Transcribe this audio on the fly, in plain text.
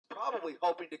probably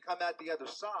hoping to come out the other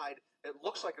side. It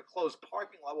looks like a closed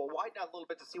parking lot. We'll widen out a little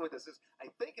bit to see what this is. I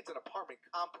think it's an apartment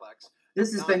complex.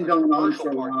 This has been going on for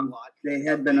a while. They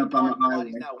had been up on the highway.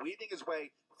 He's now weaving his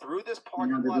way through this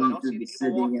parking Now they're lot. I going don't through see the any people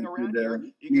city walking and around through here.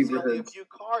 the You can see only a neighborhoods. few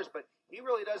cars, but he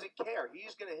really doesn't care.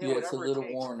 He's going to hit It's a whatever little it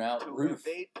takes worn out to roof.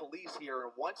 evade police here.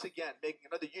 And once again, making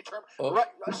another U-turn, Oh, right,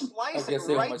 I slicing guess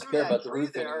they don't right much through care that about the tree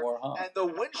roof there, anymore, huh? and the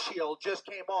windshield just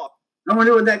came off. I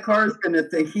wonder what that car is going to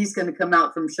think. He's going to come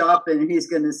out from shopping and he's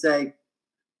going to say,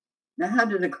 now how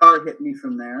did a car hit me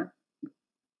from there?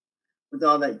 With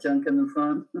all that junk in the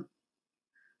front.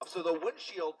 So the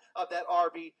windshield of that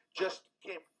RV just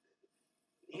came.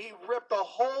 He ripped the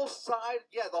whole side.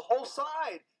 Yeah, the whole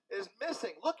side is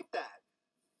missing. Look at that.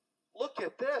 Look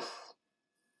at this.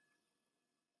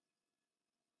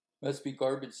 Must be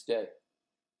garbage day.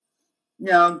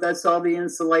 Yeah, that's all the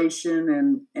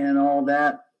insulation and all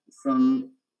that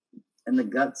from and the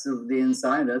guts of the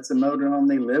inside. That's a motorhome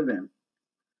they live in.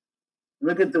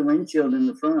 Look at the windshield in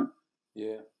the front.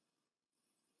 Yeah.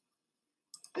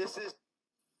 This is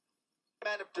the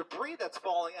amount of debris that's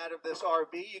falling out of this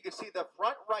RV. You can see the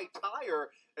front right tire.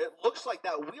 It looks like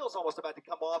that wheel's almost about to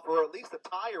come off, or at least the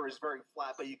tire is very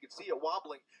flat, but you can see it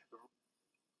wobbling.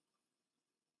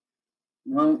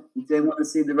 Well, if they want to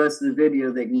see the rest of the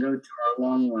video, they can go to our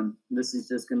long one. This is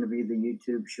just going to be the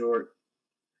YouTube short.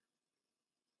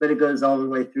 But it goes all the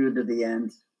way through to the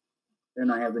end.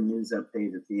 Then I have a news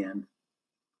update at the end.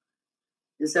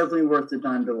 It's definitely worth the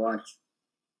time to watch.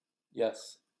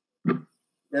 Yes.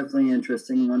 Definitely an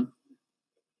interesting one.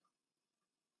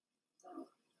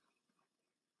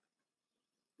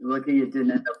 Lucky it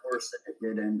didn't end up worse than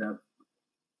it did end up.